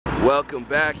Welcome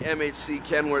back, MHC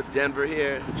Kenworth Denver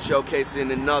here,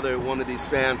 showcasing another one of these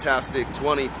fantastic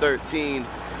 2013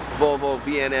 Volvo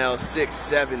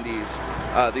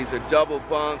VNL670s. These are double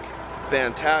bunk,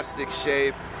 fantastic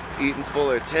shape, Eaton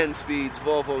Fuller 10 speeds,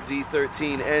 Volvo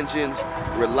D13 engines,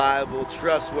 reliable,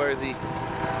 trustworthy,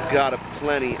 got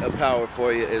plenty of power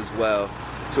for you as well.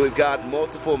 So we've got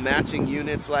multiple matching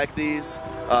units like these.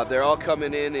 They're all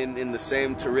coming in the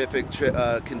same terrific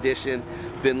condition,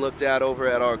 been looked at over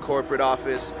at our corporate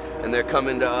office, and they're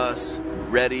coming to us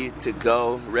ready to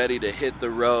go, ready to hit the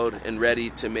road, and ready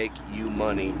to make you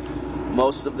money.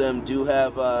 Most of them do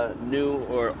have new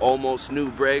or almost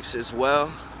new brakes as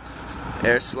well.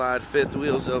 Air slide fifth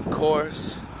wheels, of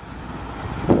course.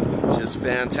 Just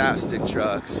fantastic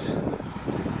trucks.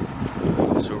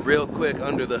 So real quick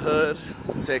under the hood,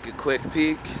 take a quick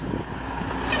peek.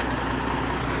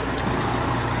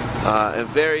 And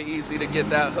very easy to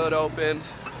get that hood open.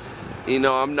 You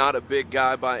know, I'm not a big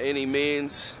guy by any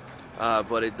means,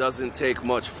 but it doesn't take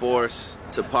much force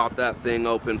to pop that thing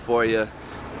open for you.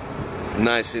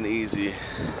 Nice and easy.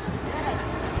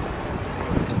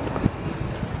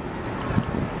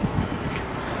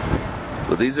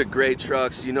 Well, these are great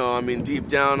trucks. You know, I mean, deep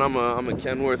down, I'm a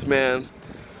Kenworth man.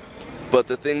 But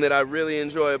the thing that I really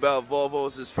enjoy about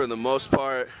Volvos is, for the most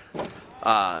part,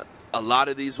 a lot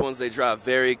of these ones, they drive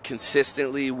very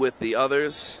consistently with the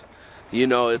others. You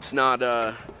know, it's not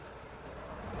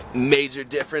major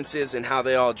differences in how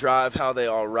they all drive, how they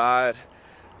all ride.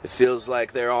 It feels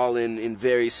like they're all in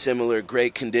very similar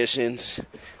great conditions,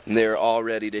 and they're all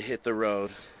ready to hit the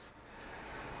road.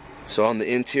 So on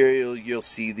the interior, you'll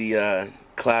see the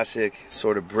classic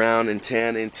sort of brown and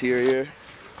tan interior,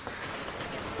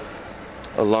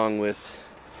 along with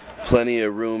plenty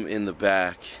of room in the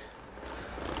back.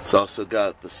 It's also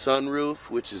got the sunroof,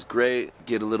 which is great.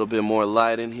 Get a little bit more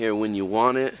light in here when you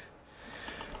want it.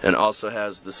 And also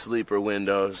has the sleeper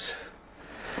windows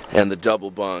and the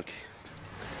double bunk.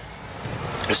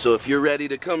 So if you're ready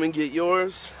to come and get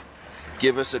yours,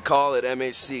 give us a call at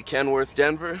MHC Kenworth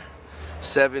Denver,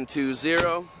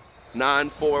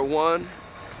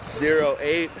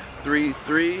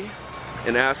 720-941-0833,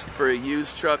 and ask for a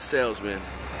used truck salesman.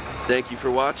 Thank you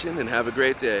for watching, and have a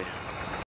great day.